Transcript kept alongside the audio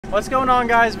What's going on,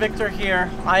 guys? Victor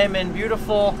here. I am in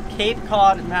beautiful Cape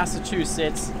Cod,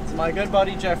 Massachusetts. It's my good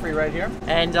buddy Jeffrey right here.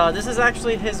 And this is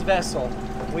actually his vessel.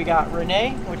 We got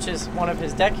Renee, which is one of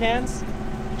his deckhands.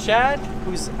 Chad,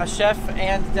 who's a chef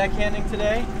and deckhanding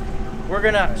today. We're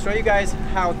gonna show you guys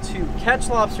how to catch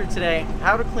lobster today,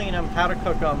 how to clean them, how to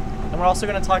cook them. And we're also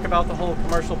gonna talk about the whole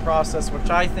commercial process, which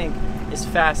I think is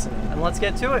fascinating. And let's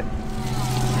get to it.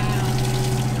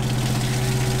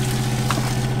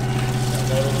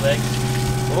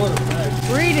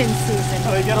 Breeding season.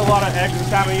 So they get a lot of eggs this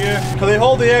time of year. So they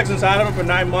hold the eggs inside of them for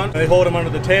 9 months. They hold them under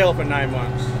the tail for 9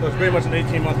 months. So it's pretty much an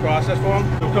 18-month process for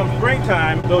them. So come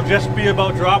springtime, they'll just be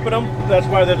about dropping them. That's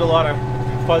why there's a lot of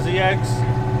fuzzy eggs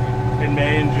in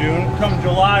May and June. Come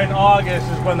July and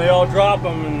August is when they all drop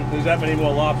them, and there's that many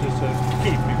more lobsters to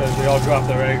keep because they all drop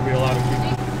their eggs. We're allowed to keep.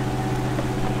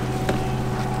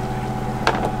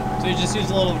 So you just use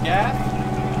a little gaff?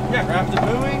 Yeah. Wrap the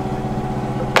buoy?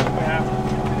 Yeah.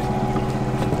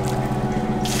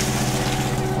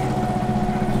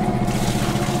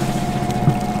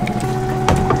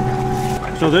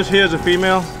 So this here is a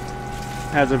female,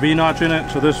 has a V-notch in it,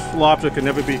 so this lobster can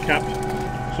never be kept.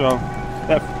 So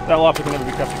that lobster can never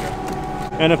be kept again.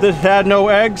 And if this had no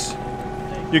eggs,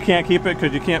 you can't keep it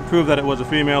because you can't prove that it was a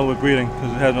female with breeding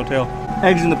because it has no tail.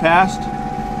 Eggs in the past,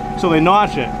 so they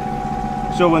notch it.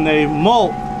 So when they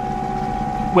molt,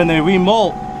 when they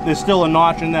remolt, there's still a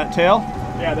notch in that tail.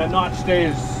 Yeah, that notch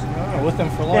stays with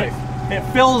them for life. It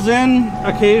fills in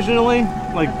occasionally,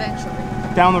 like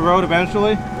Eventually. down the road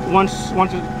eventually. Once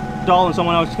it's dull and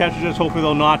someone else catches it, hopefully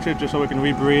they'll notch it just so we can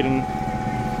rebreed and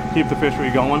keep the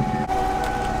fishery going.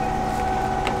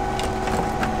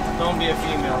 Don't be a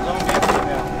female. Don't be a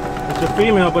female. It's a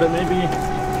female, but it may be.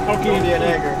 Don't be an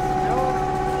egger.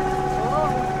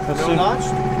 Let's No see. notch?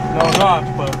 No notch,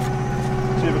 but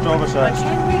see if it's oversized.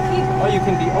 Can we keep? Oh, you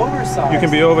can be oversized. You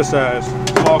can be oversized.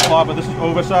 Small claw, but this is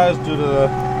oversized due to the.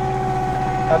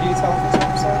 How do you tell if it's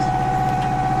oversized?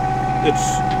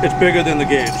 It's bigger than the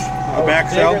gauge. The back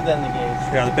it's shell. bigger than the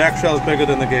gauge. Yeah, the back shell is bigger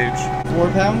than the gauge.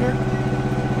 4-pounder?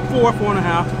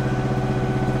 4.5.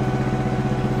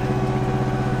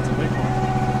 It's a big one.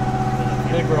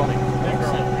 Big girl. Big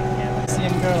girl. See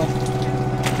him go.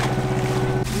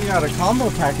 We got a combo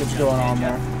package going on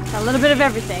there. A little bit of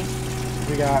everything.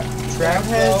 We got crab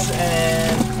heads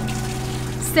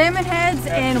and Salmon heads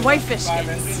and whitefish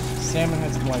skins. salmon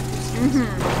heads and whitefish skins.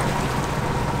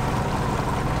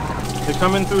 They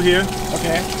come in through here.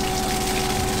 Okay.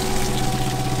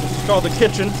 This is called the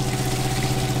kitchen.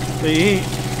 They eat,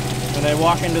 and they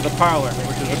walk into the parlor,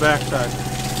 which is the back side.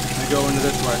 They go into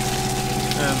this way.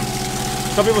 And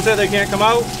some people say they can't come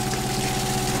out.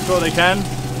 I'm sure they can.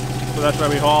 So that's why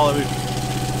we haul every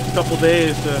couple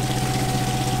days to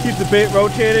keep the bait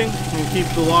rotating and keep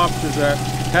the lobsters that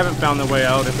haven't found their way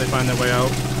out if they find their way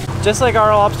out. Just like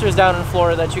our lobsters down in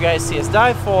Florida that you guys see us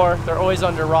dive for, they're always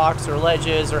under rocks or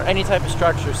ledges or any type of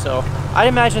structure. So I'd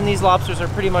imagine these lobsters are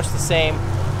pretty much the same.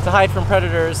 To hide from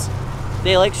predators,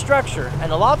 they like structure.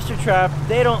 And a lobster trap,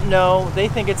 they don't know. They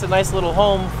think it's a nice little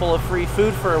home full of free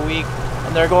food for a week,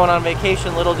 and they're going on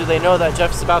vacation. Little do they know that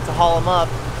Jeff's about to haul them up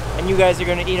and you guys are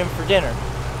going to eat them for dinner.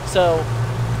 So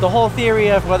the whole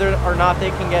theory of whether or not they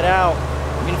can get out,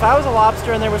 I mean, if I was a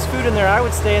lobster and there was food in there, I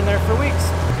would stay in there for weeks.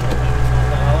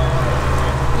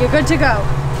 You're good to go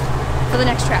for the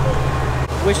next trap.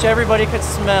 Wish everybody could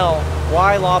smell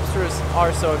why lobsters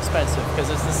are so expensive,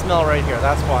 because it's the smell right here,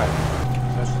 that's why.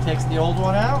 So she takes the old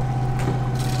one out,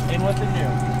 in with the new.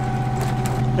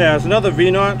 Yeah, it's another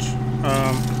V-notch.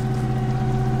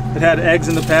 It had eggs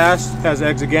in the past, has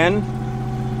eggs again.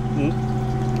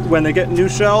 When they get new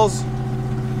shells,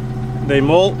 they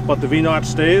molt, but the V-notch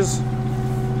stays.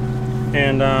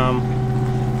 And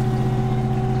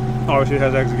obviously it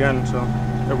has eggs again, so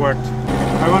it worked.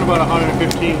 I run about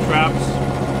 115 traps.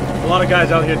 A lot of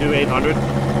guys out here do 800. 800?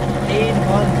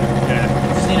 Yeah.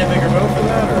 You just need a bigger boat for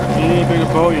that, or? You need a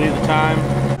bigger boat, you need the time.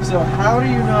 So how do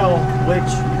you know which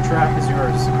trap is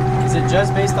yours? Is it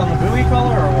just based on the buoy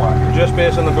color, or what? Just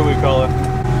based on the buoy color.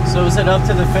 So is it up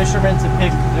to the fishermen to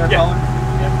pick their color?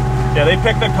 Yeah, they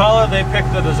pick the color, they pick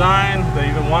the design.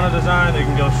 They even want a design, they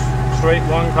can go straight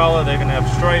one color, they can have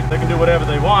stripe, they can do whatever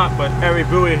they want, but every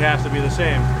buoy has to be the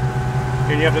same.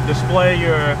 And you have to display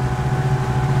your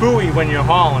buoy when you're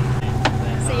hauling.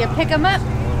 So you pick them up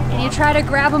and you try to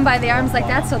grab them by the arms like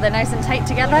that so they're nice and tight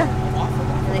together.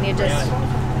 And then you just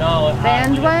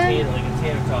band one. And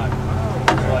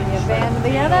you band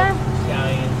the other.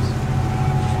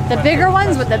 The bigger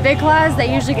ones with the big claws, they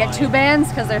usually get 2 bands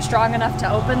because they're strong enough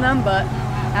to open them, but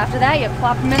after that you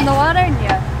plop them in the water and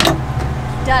you're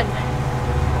done.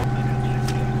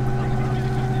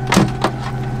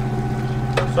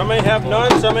 Some may have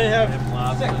none, some may have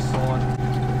 6.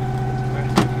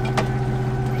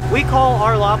 We call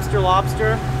our lobster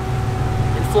lobster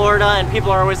in Florida, and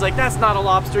people are always like, that's not a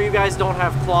lobster, you guys don't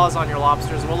have claws on your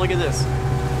lobsters. Well, look at this.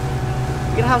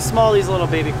 Look at how small these little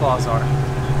baby claws are.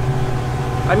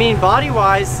 I mean,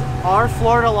 body-wise, our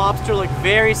Florida lobster look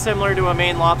very similar to a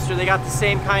Maine lobster. They got the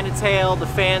same kind of tail, the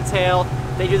fan tail.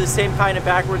 They do the same kind of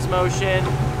backwards motion.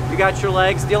 You got your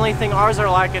legs. The only thing ours are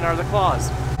lacking are the claws.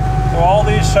 So all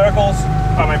these circles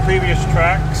are my previous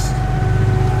tracks,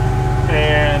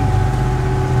 and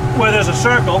where there's a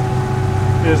circle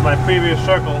is my previous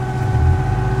circle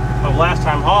of last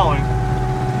time hauling,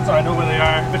 so I know where they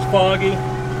are. If it's foggy,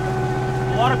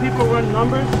 a lot of people run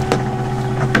numbers.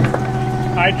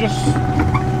 I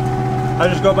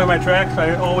just go by my tracks.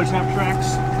 I always have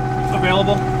tracks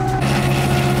available.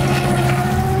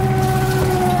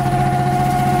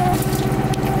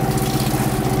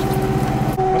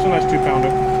 That's a nice 2-pounder.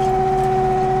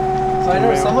 So I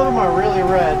know some of them are really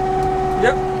red.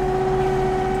 Yep.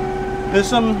 There's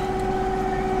some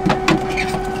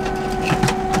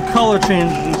color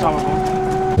changes in some of them.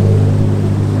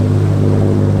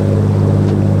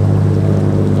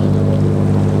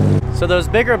 So those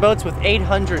bigger boats with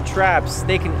 800 traps,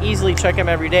 they can easily check them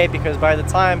every day, because by the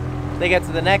time they get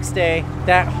to the next day,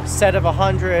 that set of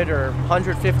 100 or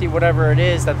 150, whatever it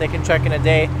is that they can check in a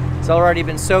day, it's already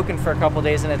been soaking for a couple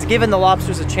days, and it's given the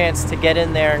lobsters a chance to get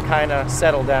in there and kind of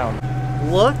settle down.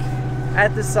 Look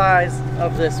at the size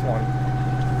of this one.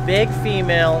 Big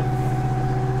female.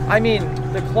 I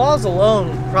mean, the claws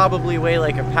alone probably weigh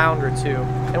like a pound or 2.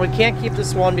 And we can't keep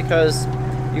this one because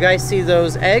you guys see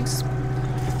those eggs?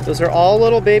 Those are all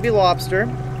little baby lobster,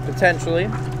 potentially.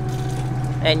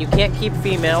 And you can't keep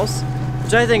females,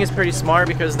 which I think is pretty smart,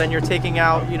 because then you're taking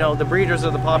out, you know, the breeders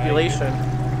of the population.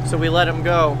 So we let them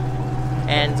go.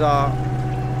 And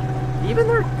even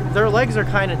their legs are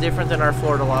kind of different than our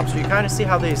Florida lobster. You kind of see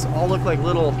how they all look like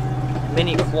little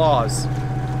mini claws.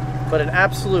 But an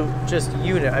absolute just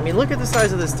unit. I mean, look at the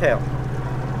size of this tail.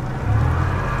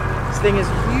 This thing is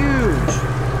huge.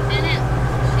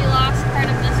 She lost part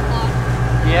of this claw.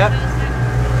 Yep.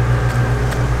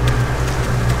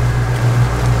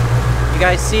 You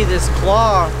guys see this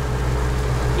claw?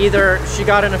 Either she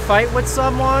got in a fight with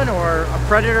someone, or a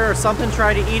predator or something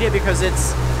tried to eat it, because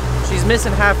she's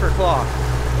missing half her claw.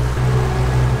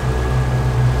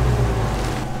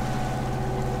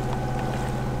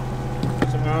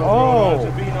 Oh.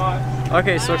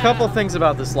 Okay, so a couple of things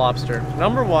about this lobster.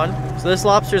 Number one, so this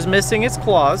lobster is missing its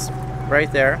claws,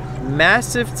 right there.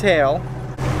 Massive tail,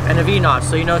 and a V-notch,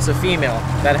 so you know it's a female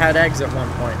that had eggs at one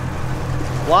point.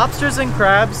 Lobsters and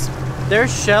crabs, their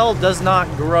shell does not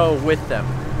grow with them.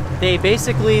 They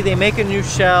make a new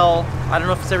shell, I don't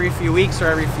know if it's every few weeks or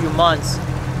every few months,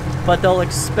 but they'll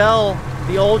expel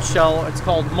the old shell. It's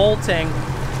called molting,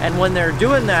 and when they're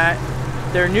doing that,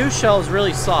 their new shell is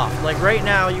really soft. Like right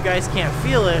now, you guys can't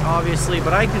feel it, obviously,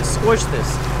 but I can squish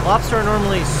this. Lobster are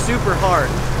normally super hard,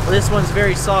 but this one's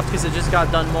very soft because it just got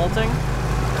done molting.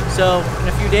 So in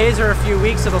a few days or a few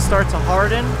weeks, it'll start to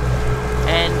harden,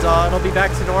 and it'll be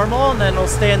back to normal, and then it'll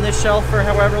stay in this shell for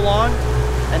however long,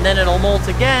 and then it'll molt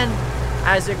again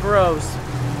as it grows,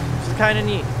 which is kind of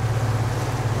neat.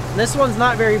 And this one's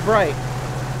not very bright.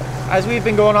 As we've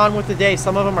been going on with the day,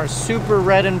 some of them are super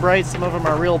red and bright, some of them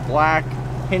are real black,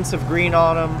 hints of green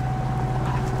on them,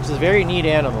 which is a very neat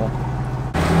animal.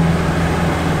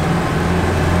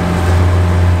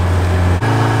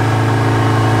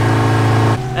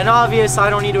 And obvious, I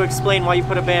don't need to explain why you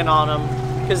put a ban on them,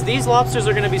 because these lobsters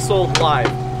are going to be sold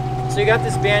live. So you got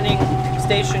this banding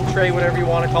station tray, whatever you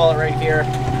want to call it, right here.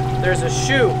 There's a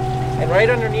chute, and right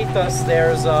underneath us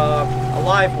there's a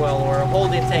live well, or a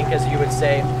holding tank as you would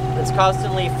say, that's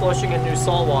constantly flushing in new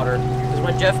salt water. Because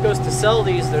when Jeff goes to sell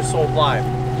these, they're sold live.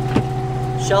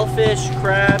 Shellfish,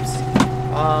 crabs,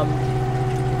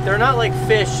 they're not like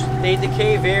fish. They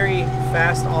decay very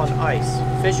fast on ice.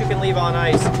 Fish you can leave on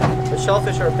ice, but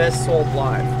shellfish are best sold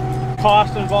live.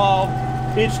 Cost involved,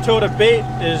 each tote of bait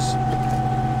is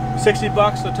 60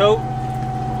 bucks a tote.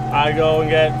 I go and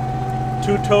get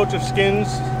 2 totes of skins,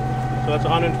 so that's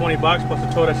 120 bucks, plus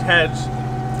a tote of heads,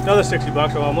 another 60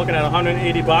 bucks, so I'm looking at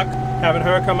 180 bucks. Having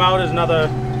her come out is another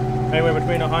anywhere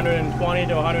between 120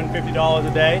 to 150 dollars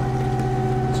a day.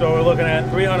 So we're looking at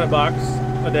 300 bucks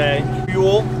a day.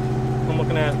 Fuel, I'm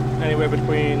looking at anywhere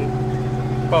between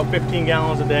about 15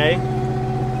 gallons a day.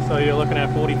 So you're looking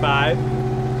at 45.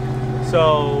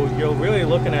 So you're really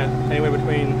looking at anywhere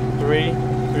between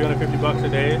 350 bucks a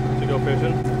day to go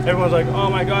fishing. Everyone's like, oh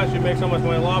my gosh, you make so much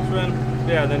money lobstering.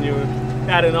 Yeah, then you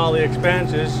add in all the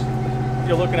expenses,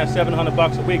 you're looking at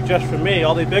 $700 a week just for me.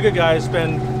 All the bigger guys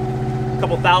spend a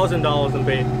couple $1,000s in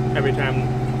bait every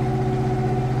time.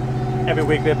 Every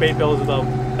week their bait bill is about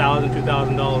 $1,000,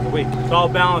 $2,000 a week. So it all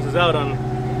balances out on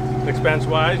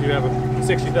expense-wise. You have a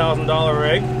 $60,000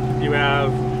 rig, you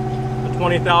have a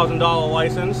 $20,000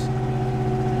 license,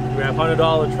 you have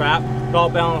 $100 trap. It all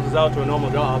balances out to a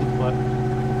normal job, but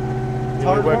you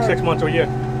only work 6 months a year.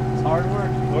 It's hard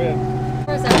work. Oh yeah. Of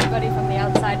course, everybody from the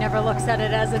outside never looks at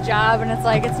it as a job, and it's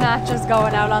like, it's not just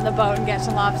going out on the boat and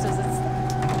catching lobsters, it's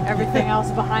everything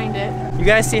else behind it. You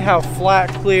guys see how flat,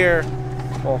 clear,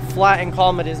 well, flat and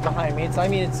calm it is behind me. I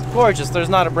mean, it's gorgeous. There's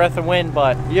not a breath of wind,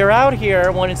 but you're out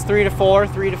here when it's 3 to 4,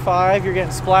 3 to 5, you're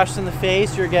getting splashed in the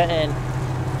face, you're getting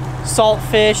salt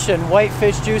fish and white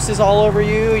fish juices all over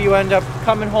you. You end up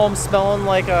coming home smelling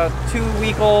like a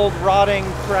 2-week-old rotting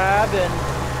crab, and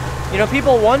you know,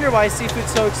 people wonder why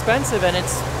seafood's so expensive, and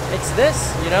it's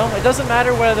this, you know. It doesn't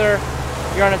matter whether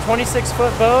you're on a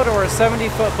 26-foot boat or a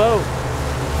 70-foot boat.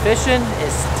 Fishing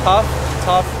is tough,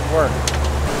 tough work.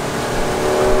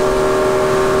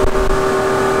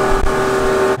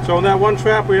 So in that one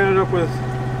trap, we ended up with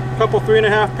a couple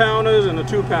 3.5 pounders and a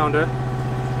 2-pounder.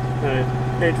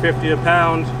 $8.50 a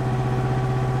pound.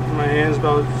 In my hands,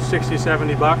 about 60,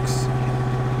 70 bucks.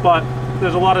 But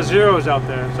there's a lot of zeros out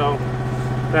there, so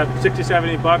that 60,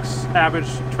 70 bucks average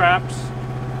traps,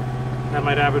 that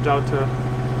might average out to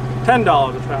 $10 a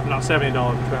trap, not $70 a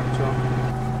trap. So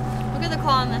Look at the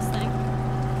claw on this thing.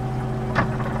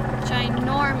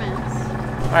 Ginormous.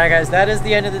 All right, guys, that is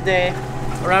the end of the day.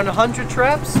 Around 100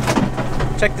 traps.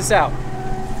 Check this out.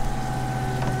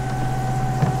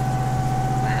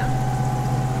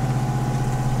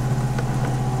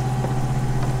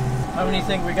 How many do you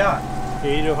think we got?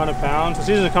 80 to 100 pounds. The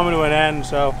season's coming to an end,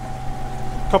 so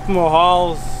a couple more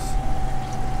hauls,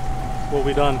 we'll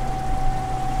be done.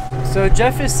 So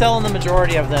Jeff is selling the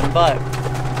majority of them, but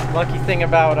lucky thing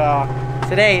about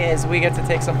today is we get to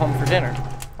take some home for dinner.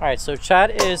 All right, so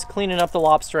Chad is cleaning up the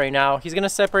lobster right now. He's gonna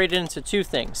separate it into 2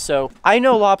 things. So I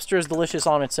know lobster is delicious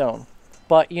on its own,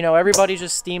 but you know, everybody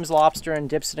just steams lobster and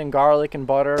dips it in garlic and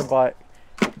butter, but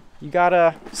you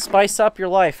gotta spice up your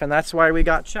life, and that's why we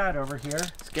got Chad over here.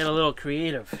 Let's get a little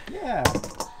creative. Yeah,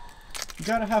 you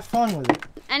gotta have fun with it.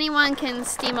 Anyone can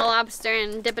steam a lobster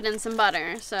and dip it in some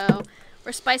butter, so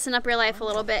we're spicing up your life a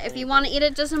little bit. If you want to eat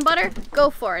it just in butter, go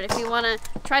for it. If you want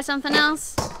to try something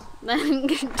else, then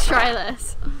try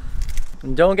this.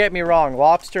 And don't get me wrong,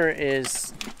 lobster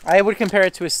is, I would compare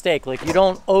it to a steak. Like, you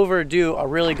don't overdo a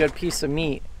really good piece of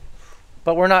meat,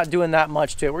 but we're not doing that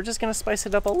much to it. We're just gonna spice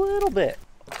it up a little bit.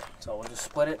 So we'll just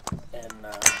split it and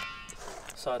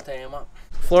saute them up.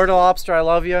 Florida lobster, I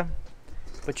love you,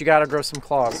 but you gotta grow some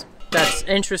claws. That's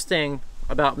interesting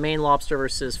about Maine lobster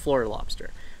versus Florida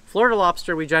lobster. Florida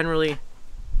lobster, we generally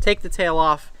take the tail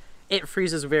off. It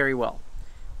freezes very well.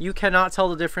 You cannot tell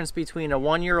the difference between a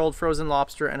 1-year-old frozen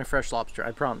lobster and a fresh lobster,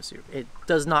 I promise you. It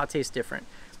does not taste different,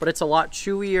 but it's a lot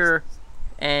chewier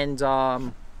and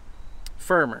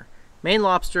firmer. Maine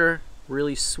lobster,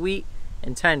 really sweet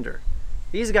and tender.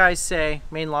 These guys say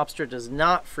Maine lobster does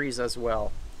not freeze as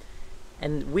well,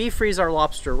 and we freeze our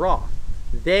lobster raw.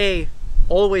 They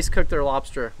always cook their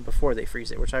lobster before they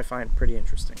freeze it, which I find pretty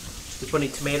interesting. You put any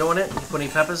tomato in it? You put any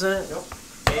peppers in it? Yep.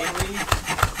 Bay leaf?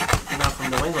 You're not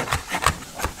from New England.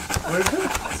 What is it?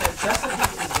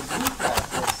 Chesapeake is the blue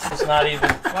crab. It's not even.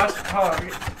 Watch, hold on.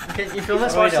 You feel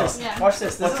this? Oh, Watch no. this. Yeah. Watch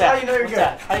this. This What's is that? how you know you're What's good.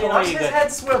 that? How do you know Watch you're this good?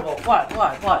 head swivel. What?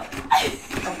 I'm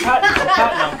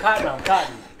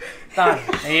cutting. Done.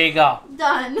 There you go.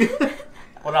 Done.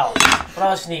 What else? What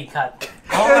else you need cut?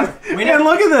 And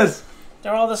look at this.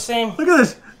 They're all the same. Look at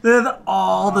this. They're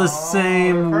all the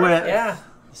same width. Yeah.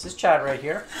 This is Chad right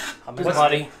here. I'm his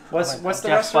buddy. What's I'm the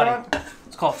Jeff's restaurant? buddy.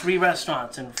 It's called 3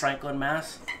 Restaurants in Franklin,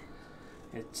 Mass.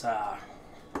 It's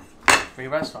 3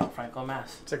 Restaurant, Franklin,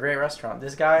 Mass. It's a great restaurant.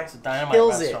 This guy It's a dynamite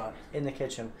kills restaurant. it in the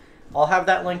kitchen. I'll have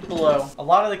that link below. A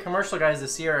lot of the commercial guys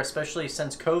this year, especially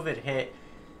since COVID hit,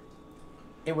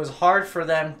 it was hard for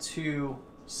them to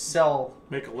sell,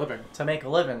 Make a living. to make a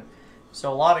living.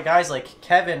 So a lot of guys like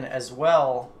Kevin as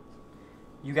well,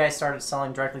 you guys started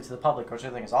selling directly to the public, which I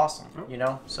think is awesome, you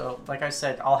know? So like I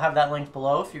said, I'll have that link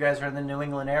below if you guys are in the New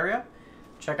England area.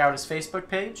 Check out his Facebook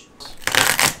page.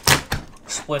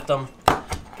 Split them,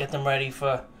 get them ready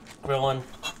for grilling.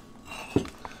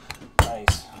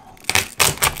 Nice.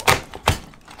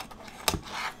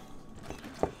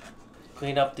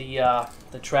 Clean up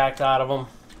the track out of them.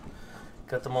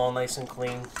 Got them all nice and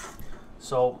clean.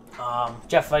 So,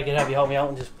 Jeff, if I could have you help me out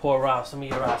and just pour some of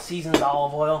your seasoned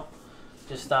olive oil.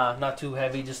 Just not too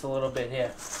heavy, just a little bit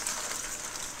here.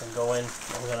 And go in.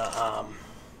 I'm gonna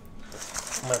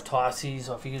I'm gonna toss these,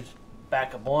 so if you could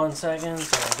back up 1 second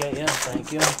so I get you,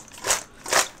 thank you.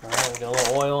 Alright, we got a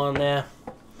little oil on there.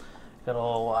 Got a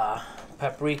little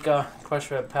paprika,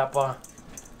 crushed red pepper.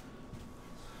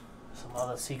 Some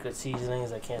other secret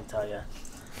seasonings I can't tell you.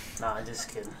 No, I'm just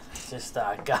kidding. Just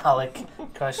garlic,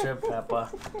 crushed red pepper,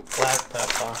 black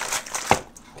pepper,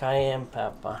 cayenne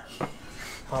pepper,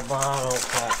 habanero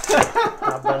pepper,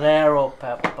 habanero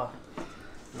pepper.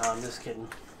 No, I'm just kidding.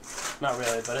 Not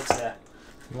really, but it's there.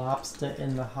 Lobster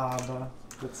in the harbor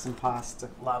with some pasta.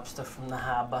 Lobster from the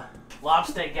harbor.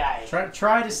 Lobster guy.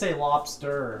 Try to say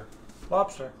lobster.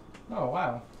 Lobster. Oh,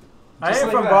 wow. I Just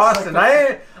ain't like from that. Boston.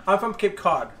 Like I'm from Cape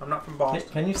Cod. I'm not from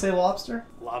Boston. Can you say lobster?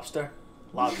 Lobster?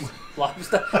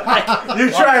 Lobster? You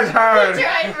tried hard. You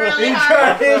tried really He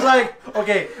hard. tried. He was like,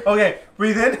 okay,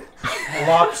 breathe in.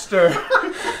 Lobster.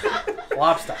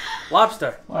 Lobster.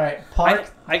 Lobster. All right, park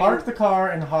I park the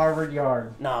car in Harvard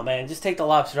Yard. No, man, just take the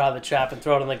lobster out of the trap and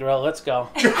throw it on the grill. Let's go.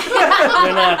 We're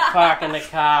not parking the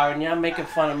car, and you're making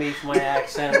fun of me for my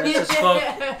accent. Let's just go.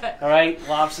 All right,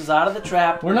 lobster's out of the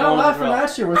trap. We're not laughing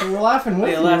at you. We're laughing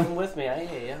with You're you. laughing with me. I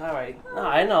hear you. All right. No,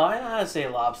 I know how to say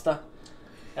lobster.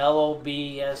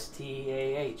 Lobstah.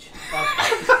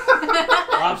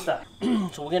 Lobster.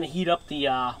 So we're gonna heat up the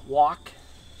wok.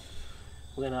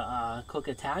 We're gonna cook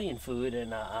Italian food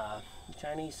in a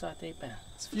Chinese saute pan.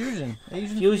 It's fusion.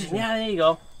 Asian Fusion. Yeah, there you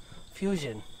go.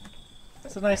 Fusion.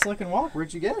 That's a nice looking wok.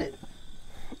 Where'd you get it?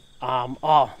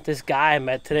 Oh, this guy I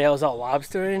met today, I was out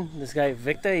lobstering. This guy,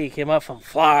 Victor, he came up from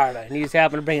Florida, and he just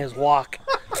happened to bring his wok.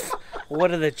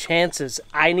 What are the chances?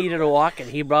 I needed a wok, and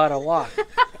he brought a wok.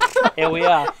 Here we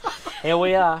are. Here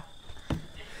we are.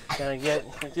 Gonna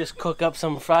just cook up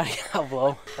some Fra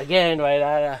Diavolo. Again, right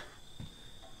out of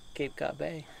Cape Cod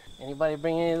Bay. Anybody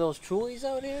bring any of those Trulies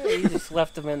out here? Or you just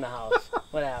left them in the house?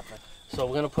 What happened? So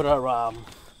we're gonna put our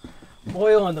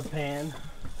oil in the pan.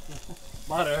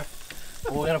 Butter.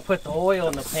 We're gonna put the oil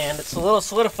in the pan. It's a little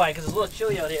solidified because it's a little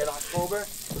chilly out here in October.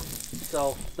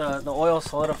 So the oil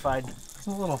solidified. It's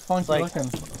a little funky like- looking.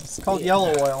 It's called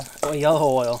yellow oil. Oh, yellow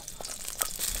oil.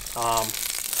 What are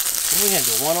we gonna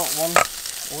do? One?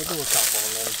 We'll do a couple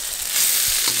and then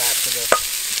come back to this.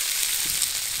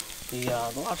 The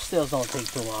lobster tails don't take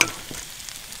too long.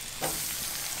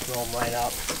 Throw them right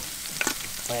up.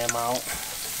 Lay them out.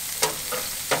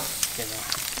 You know.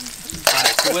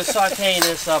 Alright, so we're sauteing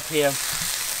this up here.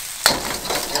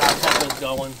 Get our peppers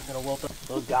going. Gonna wilt a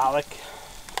little garlic.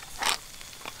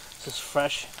 This is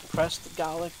fresh pressed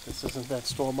garlic. This isn't that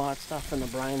store-bought stuff in the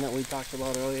brine that we talked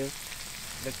about earlier,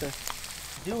 Victor.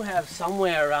 I do have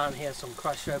somewhere around here some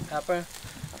crushed red pepper.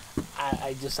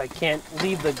 I can't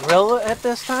leave the grill at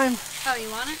this time. Oh, you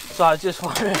want it? So I was just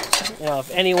wondering, if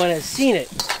anyone has seen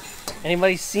it.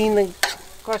 Anybody seen the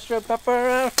crushed red pepper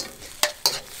around?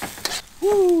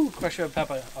 Woo! Crushed red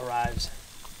pepper arrives.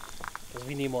 Because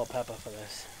we need more pepper for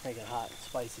this. Make it hot and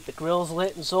spicy. The grill's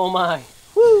lit and so am I.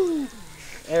 Woo!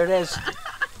 There it is.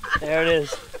 There it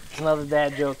is. It's another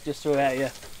dad joke. Just threw it at you.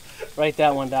 Write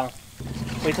that one down.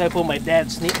 Wait till I put my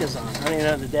dad's sneakers on. I don't even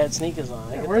have the dad's sneakers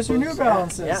on. Where's your New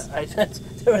Balances? Yeah,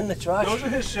 they're in the truck. Those are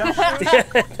his chef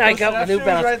shoes. I got my New shoes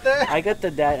Balance. right there. I got the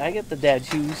dad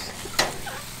shoes.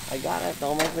 I got it.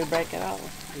 Don't make me break it out.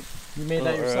 You made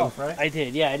that yourself, right? I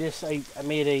did. Yeah, I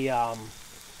made a I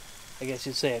guess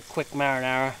you'd say a quick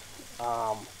marinara.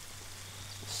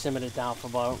 Simmered it down for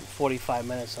about 45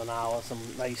 minutes to an hour. Some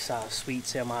nice sweet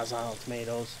San Marzano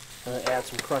tomatoes. Gonna add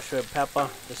some crushed red pepper.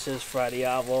 This is Fra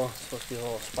Diavolo. It's supposed to be a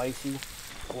little spicy.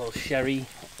 A little sherry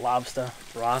lobster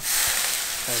broth.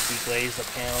 Kind of deglaze the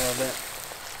pan a little bit.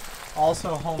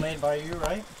 Also homemade by you,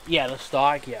 right? Yeah, the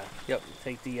stock. Yeah. Yep.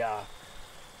 Take the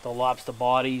lobster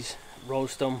bodies,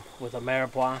 roast them with a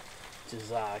mirepoix, which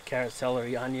is carrot,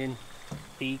 celery, onion,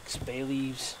 leeks, bay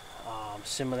leaves.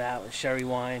 Simmer that with sherry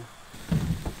wine.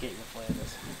 Get your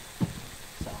flavors.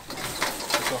 So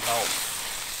this will help.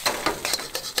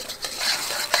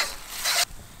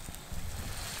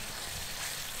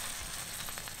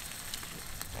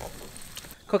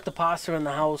 Cook the pasta in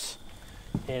the house,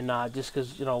 and just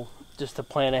because just to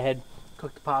plan ahead.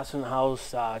 Cook the pasta in the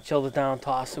house, chill it down,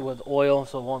 toss it with oil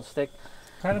so it won't stick.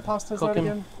 What kind of pasta is that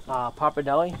again?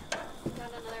 Pappardelle. Got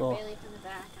another Cool. bay leaf in the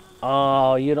back.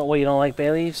 Oh, you don't like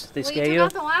bay leaves? They scare you you? took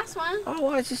out the last one. Oh,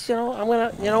 well, it's just, I'm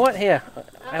gonna, you know what? Here,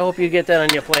 I hope you get that on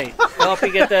your plate. I hope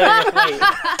you get that on your plate.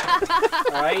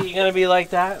 All right, you gonna be like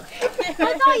that? I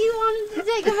thought you wanted to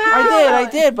take them out. I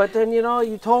did, but then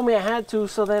you told me I had to,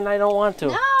 so then I don't want to.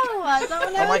 No, that's not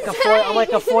what I'm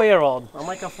like a 4-year-old. I'm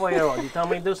like a 4-year-old. You tell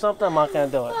me to do something, I'm not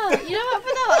gonna do it. Oh, you know what?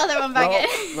 Put that other one back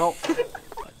in. Nope.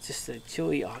 Just a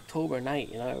chilly October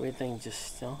night, everything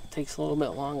just takes a little bit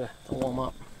longer to warm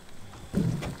up.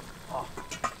 Oh,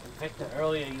 Victor,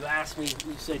 earlier you asked me,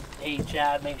 you said, hey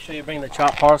Chad, make sure you bring the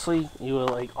chopped parsley. You were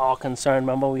like all concerned,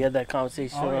 remember we had that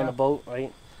conversation on the boat,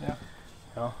 right? Yeah.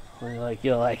 You know,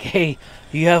 you're like, hey,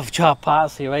 you have chopped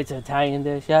parsley, right? It's an Italian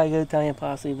dish. Yeah, I got Italian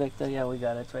parsley, Victor. Yeah, we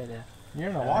got it. It's right there. You're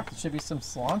in a walk. There should be some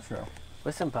cilantro.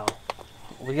 Listen, pal,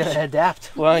 we gotta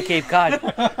adapt. We're on Cape Cod.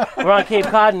 We're on Cape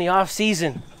Cod in the off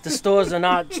season. The stores are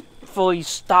not fully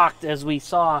stocked as we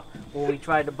saw when we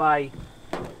tried to buy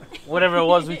whatever it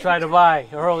was we tried to buy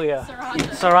earlier.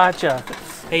 Sriracha.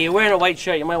 Hey, you're wearing a white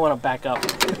shirt. You might want to back up.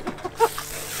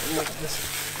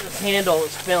 This handle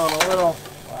is feeling a little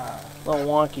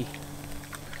wonky.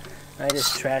 I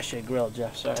just trashed your grill,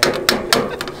 Jeff. Sorry.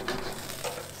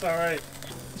 It's all right.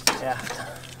 Yeah.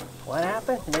 What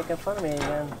happened? You're making fun of me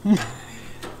again.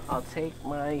 I'll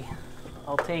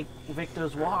take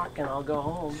Victor's walk and I'll go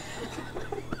home.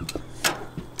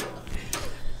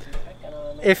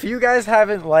 If you guys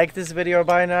haven't liked this video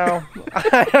by now,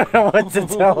 I don't know what to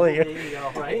tell you. There you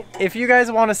go, right? If you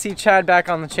guys want to see Chad back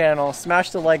on the channel,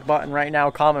 smash the like button right now,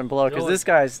 comment below, because this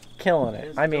guy's killing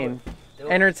it. I mean,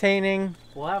 entertaining.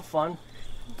 We'll have fun.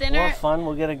 Dinner. We'll have fun.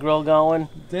 We'll get a grill going.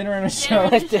 Dinner and a show.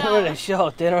 Dinner and a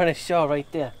show. Dinner and a show right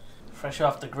there. Fresh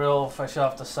off the grill, fresh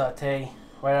off the saute,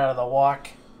 right out of the wok,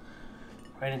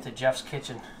 right into Jeff's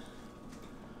kitchen.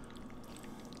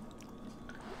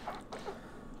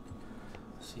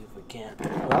 Let's see if we can.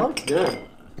 That looks good.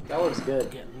 That looks good.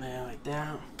 Getting there right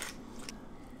there.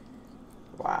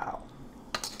 Wow.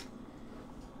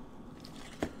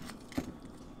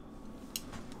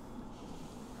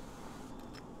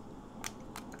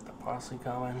 Got the parsley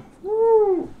going.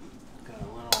 Woo! Got a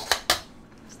little.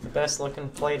 It's the best looking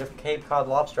plate of Cape Cod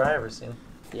lobster I ever seen.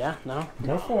 Yeah, no?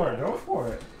 Go for it. Go for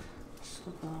it.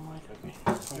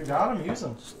 You got him. Use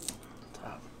them.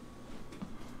 Top.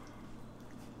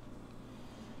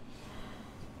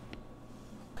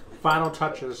 Final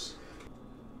touches.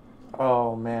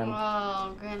 Oh man.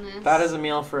 Oh goodness. That is a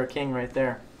meal for a king right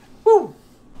there. Woo!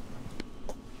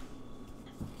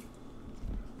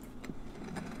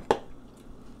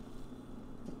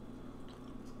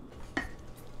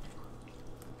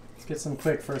 Let's get some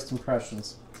quick first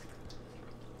impressions.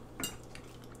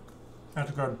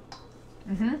 That's good.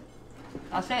 Mm-hmm.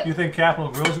 I'll say it. You think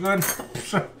Capital Grill's good?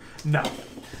 No.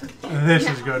 This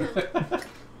is good.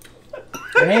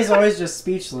 Renee's always just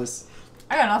speechless.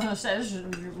 I got nothing to say.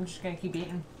 I'm just gonna keep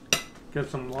eating. Get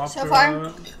some lobster So out far,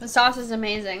 of it. the sauce is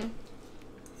amazing.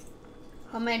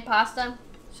 Homemade pasta,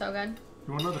 so good.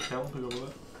 You want another tail to go with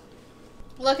it?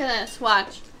 Look at this.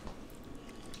 Watch.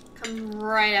 Comes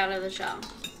right out of the shell.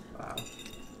 Wow.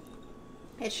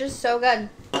 It's just so good.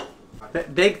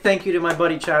 Big thank you to my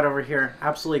buddy Chad over here.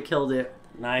 Absolutely killed it.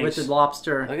 Nice. With the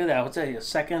lobster. Look at that. What's that? Your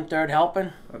second, third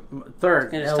helping?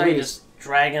 Third, And it's at tell you least. just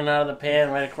dragging out of the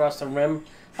pan right across the rim.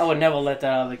 I would never let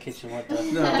that out of the kitchen with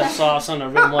the sauce on the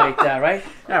rim like that, right?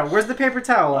 Yeah, where's the paper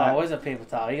towel at? Oh, where's the paper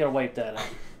towel? You gotta wipe that out.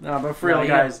 No, but for real,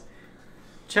 guys.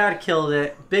 Chad killed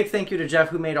it. Big thank you to Jeff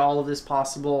who made all of this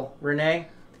possible. Renee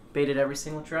baited every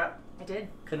single trap. I did.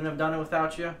 Couldn't have done it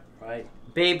without you. Right.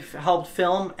 Babe helped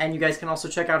film, and you guys can also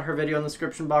check out her video in the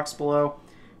description box below.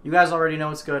 You guys already know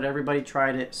it's good. Everybody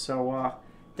tried it. So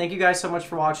thank you guys so much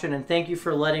for watching, and thank you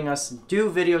for letting us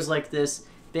do videos like this,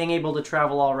 being able to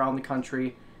travel all around the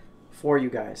country for you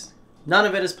guys. None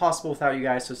of it is possible without you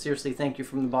guys, so seriously, thank you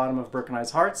from the bottom of Brook and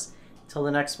I's hearts. Till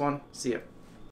the next one, see ya.